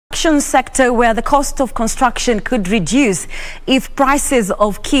construction sector, where the cost of construction could reduce if prices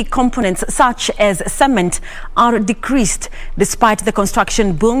of key components such as cement are decreased. Despite the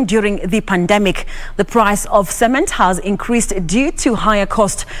construction boom during the pandemic, the price of cement has increased due to higher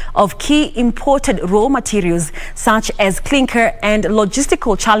cost of key imported raw materials such as clinker and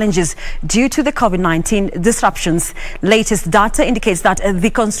logistical challenges due to the COVID-19 disruptions. Latest data indicates that the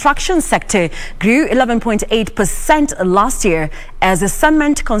construction sector grew 11.8% last year as the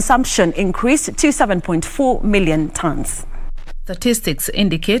cement consumption increased to 7.4 million tons. Statistics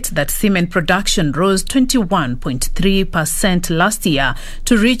indicate that cement production rose 21.3% last year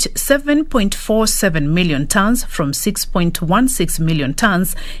to reach 7.47 million tons from 6.16 million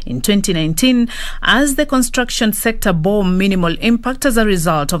tons in 2019, as the construction sector bore minimal impact as a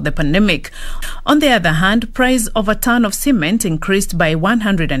result of the pandemic. On the other hand, price of a ton of cement increased by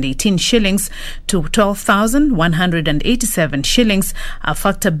 118 shillings to 12,187 shillings, a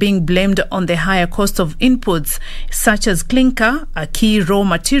factor being blamed on the higher cost of inputs such as clinker, a key raw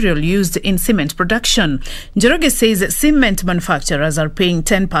material used in cement production. Njoroge says cement manufacturers are paying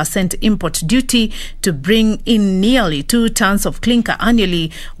 10% import duty to bring in nearly 2 tons of clinker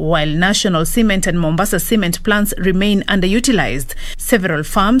annually, while National Cement and Mombasa Cement plants remain underutilized. Several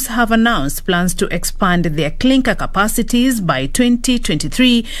firms have announced plans to expand their clinker capacities by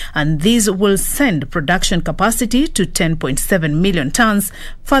 2023, and these will send production capacity to 10.7 million tons,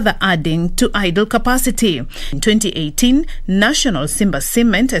 further adding to idle capacity. In 2018, National Simba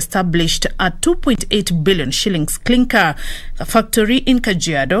Cement established a 2.8 billion shillings clinker factory in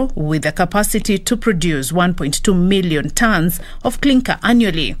Kajiado with a capacity to produce 1.2 million tons of clinker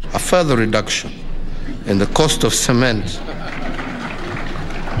annually. A further reduction in the cost of cement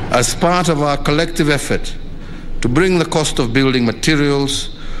as part of our collective effort to bring the cost of building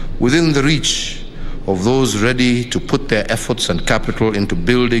materials within the reach of those ready to put their efforts and capital into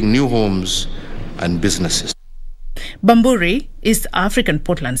building new homes and businesses. Bamburi, East African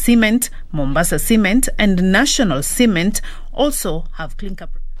Portland Cement, Mombasa Cement and National Cement also have clinker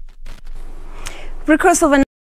production.